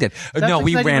what? Ming did. No,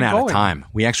 we ran out of time.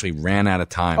 We actually ran out of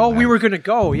time. Oh, we were going to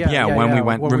go. Yeah, when we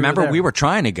went. Remember, we were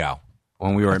trying to go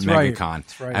when we were at right. MegaCon.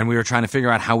 That's right. And we were trying to figure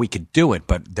out how we could do it,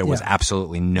 but there was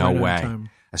absolutely no way.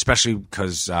 Especially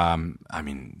because,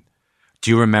 do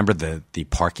you remember the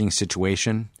parking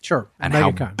situation? Sure. And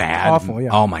MegaCon. how bad? Awful, yeah.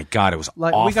 Oh, my God, it was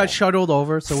awful. We got shuttled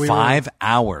over. So we 5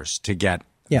 hours to get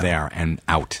there and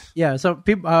out. Yeah, so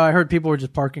people, I heard people were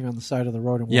just parking on the side of the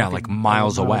road and walking like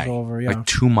miles away. Over, like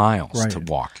 2 miles to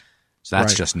walk. So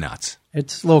that's just nuts.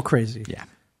 It's a little crazy. Yeah.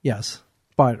 Yes.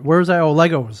 But where's that? Oh,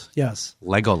 Legos. Yes.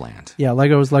 Legoland. Yeah,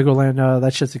 Legoland.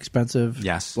 That shit's expensive.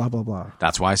 Yes. Blah, blah, blah.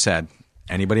 That's why I said,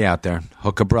 anybody out there,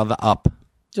 hook a brother up.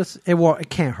 Just, it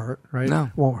can't hurt, right? No.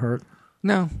 It won't hurt.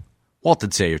 No. Walt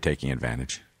did say you're taking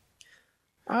advantage.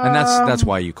 And that's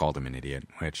why you called him an idiot,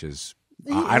 which is,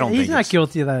 I don't think he's not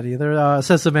guilty of that either.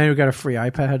 Says the man who got a free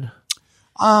iPad.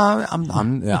 I'm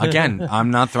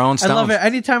not throwing stones. I love it.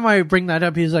 Anytime I bring that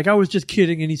up, he's like, I was just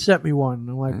kidding, and he sent me one.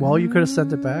 I'm like, well, you could have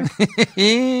sent it back. Well,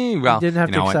 you didn't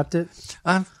have to accept it.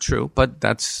 True, but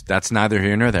that's neither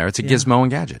here nor there. It's a gizmo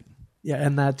and gadget. Yeah,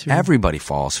 and that too. Everybody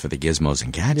falls for the gizmos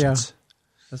and gadgets. Yeah,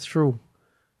 that's true.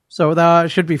 So that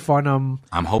should be fun.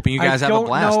 I'm hoping you guys have a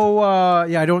blast.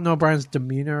 I don't know Brian's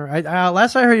demeanor.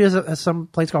 Last I heard he is at some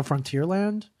place called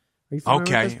Frontierland. Are you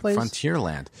familiar with this place?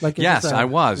 Frontierland. Yes, I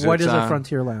was. What is a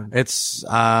Frontierland? It's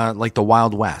like the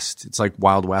Wild West. It's like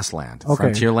Wild West land. Okay.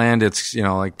 Frontierland. It's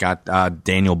got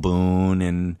Daniel Boone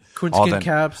and coonskin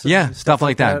caps. And stuff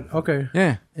like that. Okay.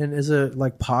 Yeah. And is it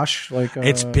like posh? Like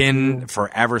it's been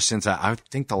forever since I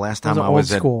think the last time I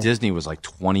was at Disney was like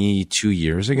 22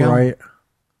 years ago. Right.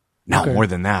 No, more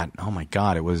than that. Oh my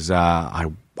God, it was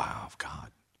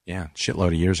shitload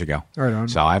of years ago. Right on.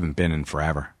 So I haven't been in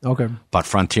forever. Okay. But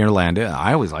Frontierland,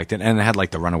 I always liked it, and it had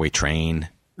like the runaway train.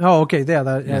 Oh, okay,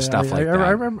 yeah, stuff like that. I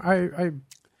remember. I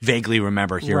vaguely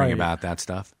remember hearing about that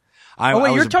stuff.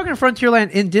 You're talking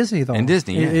Frontierland in Disney though. In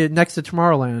Disney, next to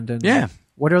Tomorrowland, and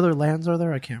what other lands are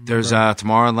there? I can't remember. There's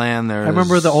Tomorrowland. I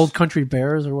remember the Old Country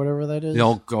Bears or whatever that is. The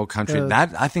old country.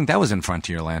 I think that was in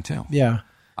Frontierland too. Yeah.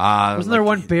 Wasn't there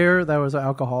one bear that was an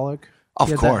alcoholic?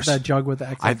 Of course. That jug with the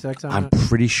XXX on it? I'm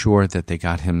pretty sure that they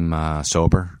got him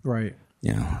sober. Right.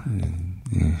 You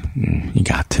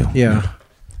got to. Yeah.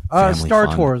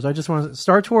 Star Tours. I just want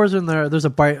Star Tours in there. There's a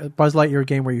Buzz Lightyear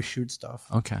game where you shoot stuff.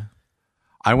 Okay.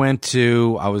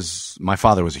 My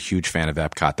father was a huge fan of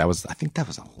Epcot. I think that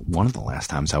was one of the last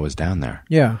times I was down there.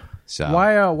 Yeah. So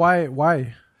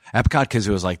why? Epcot, because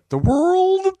it was like the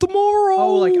world of tomorrow.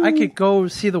 Oh, like I could go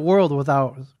see the world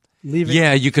without leaving.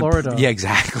 Yeah, you Florida. could. Yeah,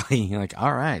 exactly. You're like,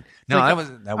 all right. No, like,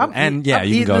 that was,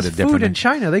 you can go to different food in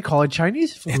China. They call it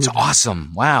Chinese food. It's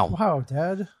awesome. Wow. Wow,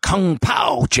 Dad. Kung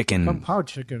Pao chicken. Kung Pao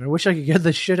chicken. I wish I could get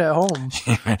this shit at home.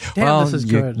 Damn, this is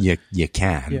good. You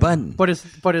can, but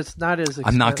it's not as.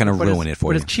 I'm not going to ruin it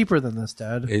for you. But it's cheaper than this,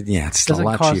 Dad. It's still a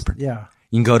lot cheaper. Yeah.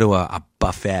 You can go to a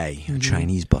buffet, a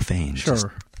Chinese buffet, and just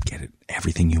get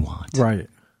everything you want. Right.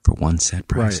 For one set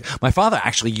price. Right. My father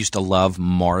actually used to love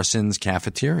Morrison's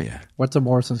Cafeteria. What's a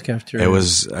Morrison's Cafeteria? It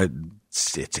was,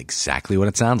 it's exactly what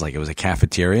it sounds like. It was a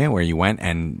cafeteria where you went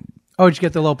and... Oh, did you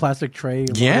get the little plastic tray?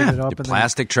 The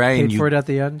plastic tray. Paid for it at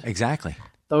the end? Exactly.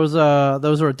 Those are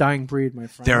a dying breed, my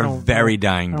friend. They're a very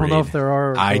dying breed. I don't know if there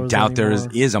are. I doubt there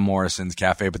is a Morrison's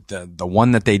Cafe, but the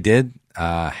one that they did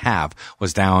have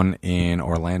was down in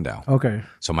Orlando. Okay.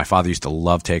 So my father used to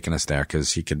love taking us there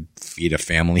because he could feed a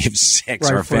family of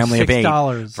 6 or a family of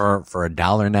 $8 for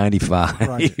 $1.95.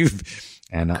 Right.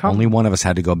 And only one of us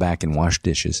had to go back and wash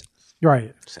dishes.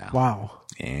 Right. So, wow.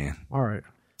 Yeah. All right.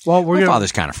 Well, my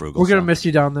father's kind of frugal. We're going to miss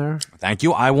you down there. Thank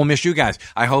you. I will miss you guys.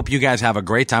 I hope you guys have a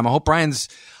great time. I hope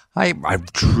I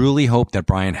truly hope that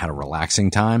Brian had a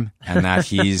relaxing time and that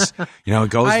he's,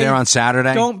 goes there on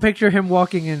Saturday. Don't picture him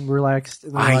walking in relaxed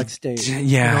state.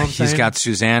 Yeah, he's got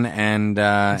Suzanne and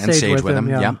Sage with him.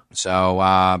 Yeah.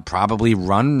 So probably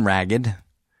run ragged.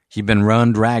 He'd been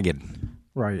run ragged.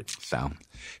 Right. So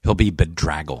he'll be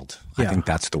bedraggled. Yeah. I think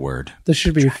that's the word. This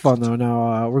should be fun though.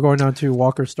 Now we're going down to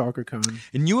Walker Stalker Con.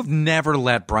 And you have never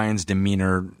let Brian's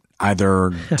demeanor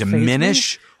either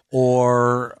diminish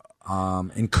or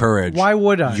encourage. Why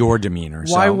would I? Your demeanor.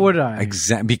 Why would I?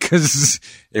 Because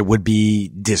it would be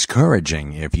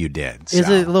discouraging if you did. Is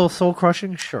it a little soul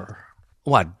crushing? Sure.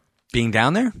 What? Being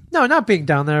down there? No, not being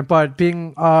down there, but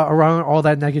being around all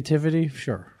that negativity.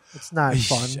 Sure, it's not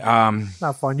fun.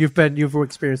 Not fun. You've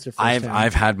experienced it firsthand.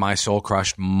 I've had my soul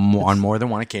crushed on more than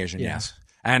one occasion. Yeah. Yes,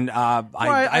 and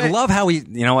I love how he.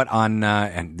 You know what? On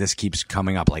and this keeps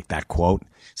coming up like that quote.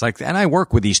 It's like, and I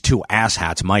work with these two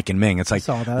asshats, Mike and Ming. It's like,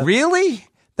 really?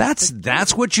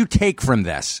 That's what you take from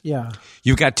this. Yeah,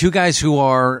 you've got two guys who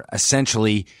are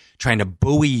essentially trying to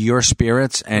buoy your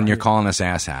spirits, and you're calling us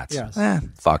asshats. Yes.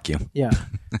 Fuck you. Yeah.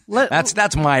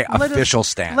 That's my official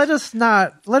stance. Let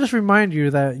us remind you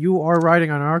that you are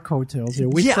riding on our coattails here.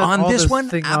 We set on all this this one,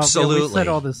 thing absolutely. Up. We set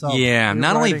all this up. Yeah,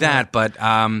 not only that, but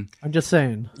I'm just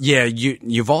saying. Yeah,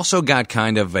 you've also got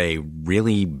kind of a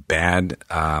really bad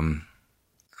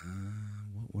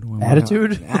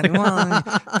attitude.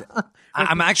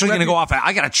 I'm actually going to go off.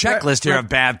 I got a checklist here of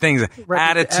bad things: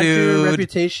 attitude,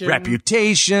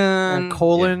 reputation,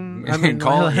 colon. Yeah. I mean,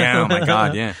 colon. Yeah. Oh my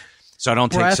God. Yeah. So I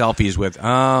don't take selfies with.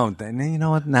 Oh, then, you know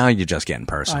what? Now you're just getting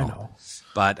personal. I know.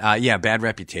 But yeah, bad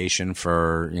reputation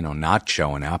for not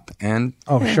showing up and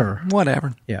sure,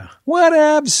 whatever. Yeah,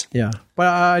 whatevs. Yeah, but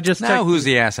I just now who's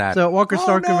the ass hat? So Walker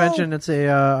Star Convention. It's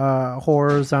a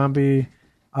horror zombie.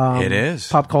 It is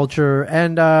pop culture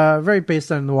and very based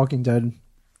on The Walking Dead.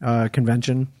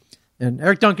 Convention, and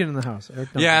Eric Duncan in the house.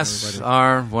 Eric Duncan, yes,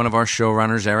 one of our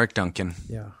showrunners, Eric Duncan.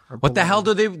 Yeah. What the hell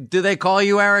do they call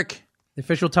you, Eric? The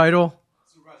official title?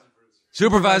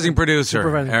 Supervising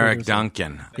producer, Eric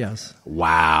Duncan. Yes.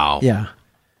 Wow. Yeah.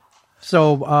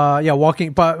 So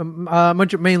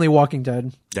mainly Walking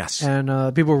Dead. Yes.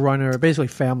 And people run are basically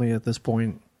family at this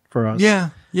point for us.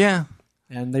 Yeah. Yeah.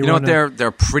 And they you know what?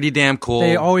 They're pretty damn cool.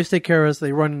 They always take care of us.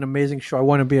 They run an amazing show. I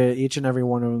want to be at each and every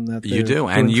one of them. That you do,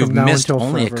 and you've missed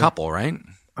only a couple, right?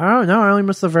 I don't know. I only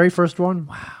missed the very first one.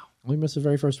 Wow, only missed the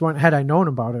very first one. Had I known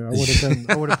about it, I would have been.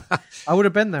 I would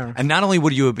have been there. And not only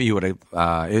would you have,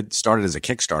 it started as a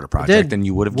Kickstarter project, and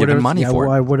you would have given money for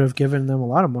it. I would have given them a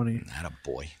lot of money. That a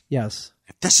boy. Yes.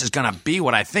 If this is gonna be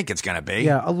what I think it's gonna be.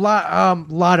 Yeah, a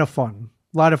lot of fun.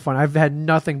 A lot of fun. I've had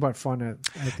nothing but fun at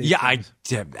these things. I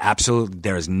absolutely.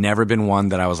 There has never been one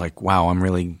that I was like, wow, I'm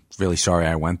really, really sorry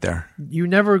I went there. You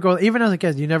never go, even as a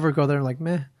kid, you never go there and like,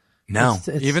 meh. No.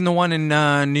 Even the one in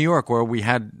New York where we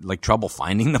had like trouble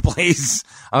finding the place.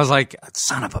 I was like,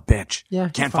 son of a bitch. Yeah.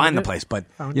 Can't find the place. But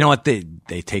you know what? They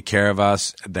take care of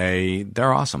us.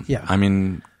 They're awesome. Yeah. I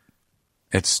mean,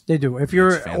 they do. If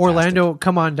you're Orlando,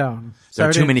 come on down. There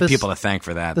are too many people to thank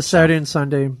for that. The Saturday and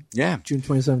Sunday. Yeah. June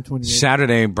 27th, 28th.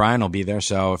 Saturday, Brian will be there.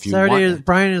 So if you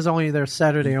Brian is only there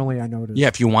Saturday only, I noticed. Yeah,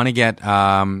 if you want to get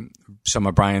some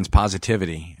of Brian's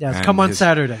positivity. Yes, come on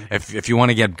Saturday. If you want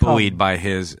to get buoyed by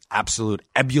his absolute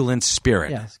ebullient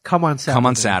spirit. Yes, come on Saturday. Come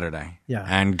on Saturday. Yeah.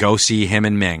 And go see him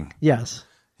and Ming. Yes.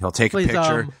 He'll take a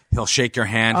picture. He'll shake your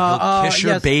hand. He'll kiss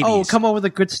your babies. Oh, come up with a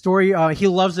good story. He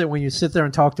loves it when you sit there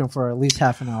and talk to him for at least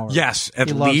half an hour. Yes, at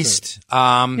least.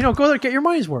 Go there, get your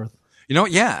money's worth.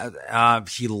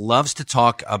 He loves to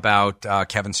talk about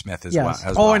Kevin Smith as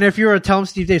well. And if you're a Tell Him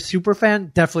Steve Dave super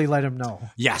fan, definitely let him know.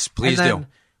 Yes, please do.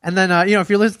 And then, if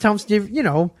you listen to Tell Him Steve,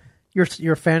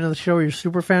 you're a fan of the show, you're a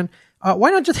super fan.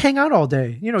 Why not just hang out all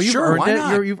day? You've earned it.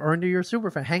 Not? You've earned it. You're a super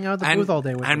fan. Hang out at the booth all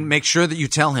day with him. And make sure that you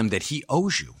tell him that he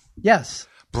owes you. Yes.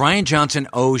 Brian Johnson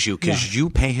owes you because you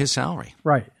pay his salary.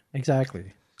 Right.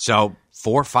 Exactly. So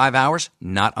 4 or 5 hours,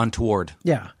 not untoward.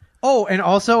 Yeah. Oh, and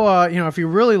also, if you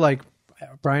really like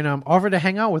Brian, offer to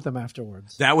hang out with him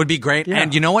afterwards. That would be great. Yeah.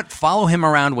 And you know what? Follow him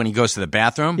around when he goes to the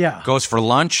bathroom. Yeah. Goes for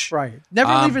lunch. Right.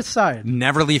 Never leave his side.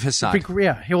 Never leave his side.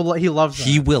 He loves that.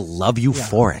 He will love you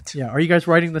for it. Yeah. Are you guys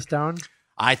writing this down?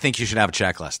 I think you should have a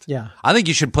checklist. Yeah. I think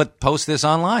you should post this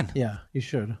online. Yeah, you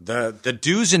should. The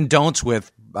do's and don'ts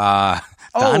with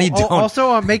Donnie don't.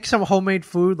 Also, make some homemade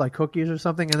food like cookies or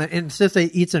something, and then insist they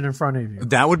eats it in front of you.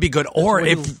 That would be good. Or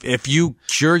if you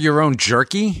cure your own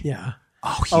jerky. Yeah.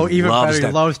 He even loves better. that.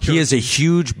 He loves jerky. He is a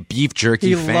huge beef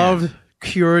jerky fan. He loves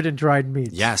cured and dried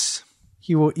meats. Yes.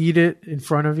 He will eat it in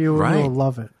front of you and he will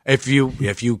love it. If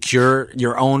you cure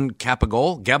your own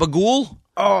gabagool.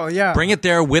 Oh, yeah. Bring it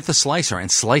there with a slicer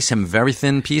and slice him very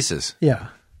thin pieces. Yeah.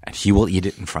 And he will eat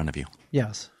it in front of you.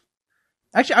 Yes.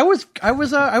 Actually, I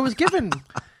was given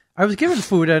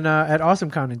food at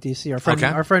AwesomeCon in DC.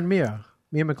 Our friend Mia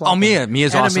McLaughlin. Oh,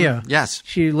 Mia's awesome. Mia. Yes.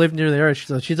 She lived near there.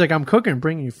 She's like, I'm cooking,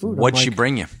 bringing you food. What'd she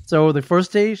bring you? So the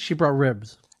first day she brought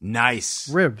ribs. Nice.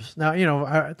 Ribs. Now,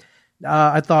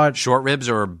 I thought short ribs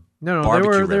or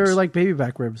barbecue ribs? They were like baby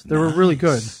back ribs. They were really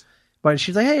good. But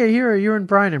she's like, hey, here, you and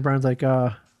Brian. And Brian's like,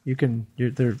 you're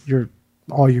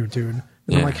all you, dude.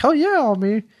 And I'm like, hell yeah, all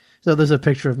me. So there's a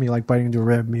picture of me like biting into a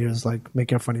rib. Mia's like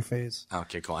making a funny face.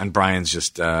 Okay, cool. And Brian's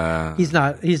just He's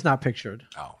not pictured.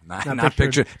 oh, not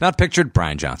pictured. Not pictured.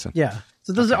 Brian Johnson. Yeah.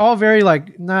 So those are all very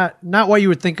like not what you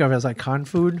would think of as like con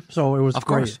food. So it was Of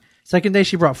great. course. Second day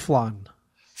she brought flan.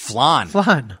 Flan.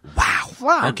 Wow.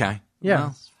 Flan. Okay. Yeah.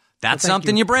 Well, that's thank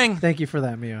something you bring. Thank you for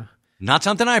that, Mia. Not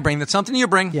something I bring. That's something you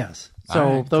bring. Yes. All So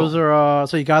right, those are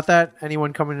so you got that?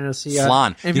 Anyone coming in to see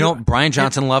Flan. if You know, Brian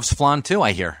Johnson loves flan too,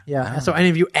 I hear. Yeah. So any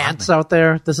of you ants out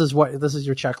there, this is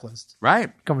your checklist.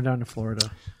 Right. Coming down to Florida.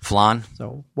 Flan.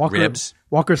 So Ribs.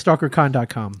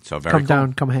 WalkerStalkerCon.com. So very come cool.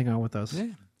 down, come hang out with us. Yeah.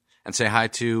 And say hi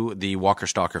to the Walker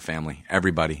Stalker family.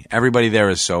 Everybody. Everybody there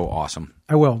is so awesome.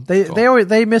 I will.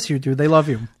 They miss you, dude. They love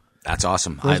you. That's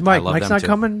awesome. Where's I Mike? love Mike's them not too.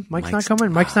 coming. Mike's not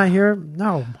coming. Mike's not here.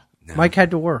 No. Mike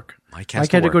had to work. Mike has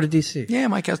had to work. go to DC. Yeah,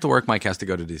 Mike has to work. Mike has to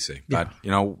go to DC. But,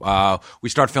 we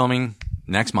start filming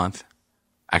next month.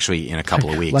 Actually, in a couple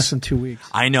of weeks. Less than 2 weeks.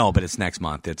 I know, but it's next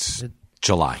month. It's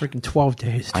July. Freaking 12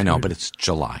 days. I know, dude. but it's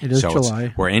July. It is so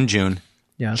July. We're in June.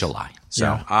 Yes. July.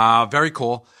 So, very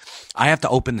cool. I have to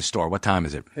open the store. What time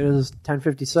is it? It is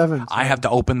 10:57. I have to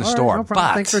open the All right, store. no problem.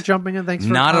 But Thanks for jumping in. Thanks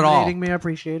for not at all. accommodating me. I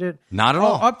appreciate it. Not at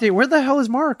all. Update. Where the hell is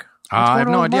Mark? What's I have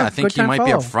going no on with idea. Mark? I think Good he time might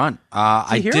be follow. up front.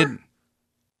 I he here? did.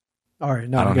 All right.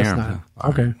 No, I I, don't guess hear him. not.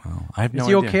 All right, Okay. well, I have no Is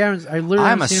he idea. okay? I literally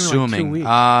I'm haven't seen him in like 2 assuming.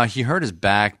 weeks. He hurt his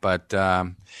back, but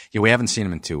we haven't seen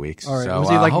him in 2 weeks. All right. So, was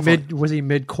he like hopefully- Was he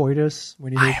mid coitus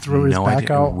when I he have threw his no back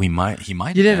idea. out? He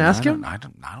might. You didn't have ask been. him? I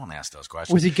don't ask those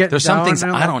questions. Was he getting There's some down things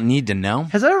and I like- don't need to know.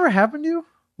 Has that ever happened to you?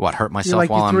 What hurt You myself like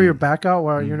while you I'm? threw your back out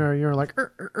while you're like.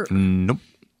 Nope.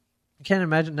 I can't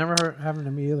imagine. Never happened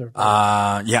to me either.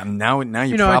 Yeah. Now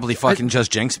you, know, probably I- fucking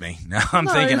just jinxed me. Now I'm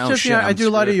No, thinking, it's oh just, shit. I I'm do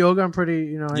a lot of screwed. yoga. I'm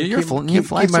pretty, I You're keep my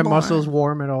flexible, muscles right?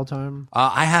 warm at all time.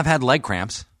 I have had leg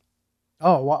cramps.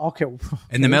 Oh, well, okay.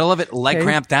 In the middle of it, leg Okay.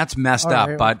 cramp, that's messed All up.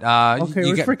 right. But Okay, you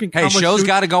we're get, freaking hey, Kama show's Sutra-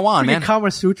 got to go on, freaking man. Kama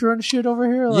Sutra and shit over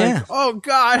here. Like, Yeah. oh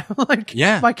god, like,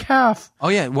 Yeah. my calf. Oh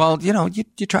yeah, well, you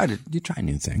try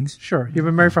new things. Sure, you've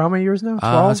been married for how many years now?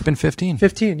 12? It's been 15.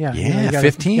 15. Yeah, Yeah, you gotta,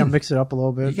 15. You gotta mix it up a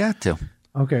little bit. You got to.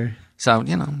 Okay. So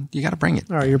you got to bring it.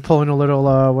 All right, you're pulling a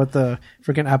little with the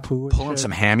freaking Apu. And Pulling shit.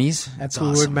 some hammies. That's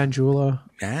Apu awesome. and Manjula.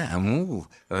 Yeah, ooh,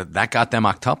 that got them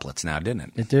octuplets now, didn't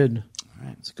it? It did.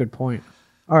 It's a good point.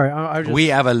 All right, I just We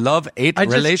have a love-hate I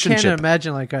just relationship. can't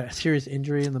imagine like a serious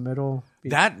injury in the middle.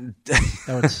 That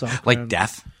would suck. like man.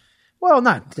 death. Well,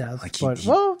 not death, Like but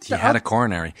he had a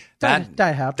coronary. that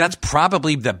happens. That's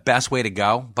probably the best way to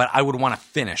go. But I would want to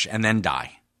finish and then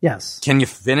die. Yes. Can you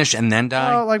finish and then die?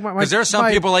 Well, like because there are some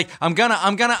people like I'm gonna,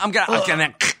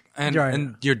 and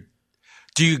Right.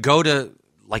 do you go to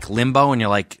like limbo and you're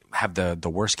like have the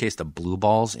worst case, the blue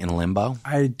balls in limbo?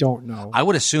 I don't know. I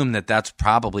would assume that's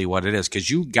probably what it is because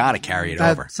you got to carry it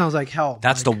That over. sounds like hell.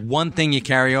 That's Mike. the one thing you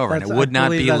carry over, and it That's- would I not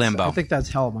believe be that's- limbo. I think that's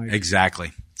hell, Mike.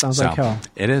 Exactly. Sounds like hell.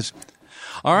 It is.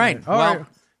 All right. All well, right.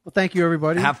 Well, thank you,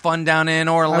 everybody. have fun down in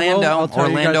I will. Orlando. I'll tell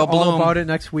you guys Orlando all Bloom. about it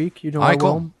next week. You know All I right,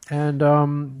 will. cool.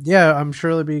 And yeah, I'm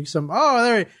sure there'll be some. Oh,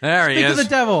 There he Speak is. of the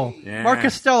devil. Yeah. Mark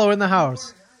Costello in the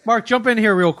house. Mark, jump in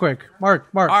here real quick. Mark.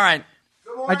 All right.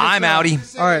 I'm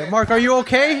outie. All right, Mark, are you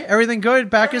okay? Everything good?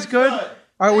 Back is good?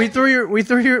 All right, we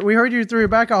heard you threw your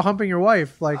back out humping your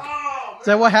wife. Like, is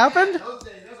that what happened? That was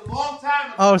a long time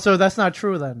ago. Oh, so that's not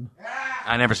true then.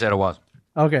 I never said it was.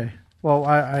 Okay. Well,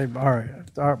 I all right.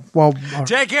 Well, all right.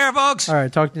 Take care, folks. All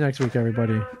right. Talk to you next week,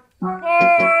 everybody.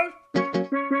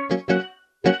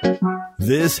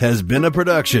 This has been a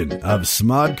production of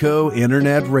SModCo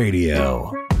Internet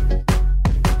Radio.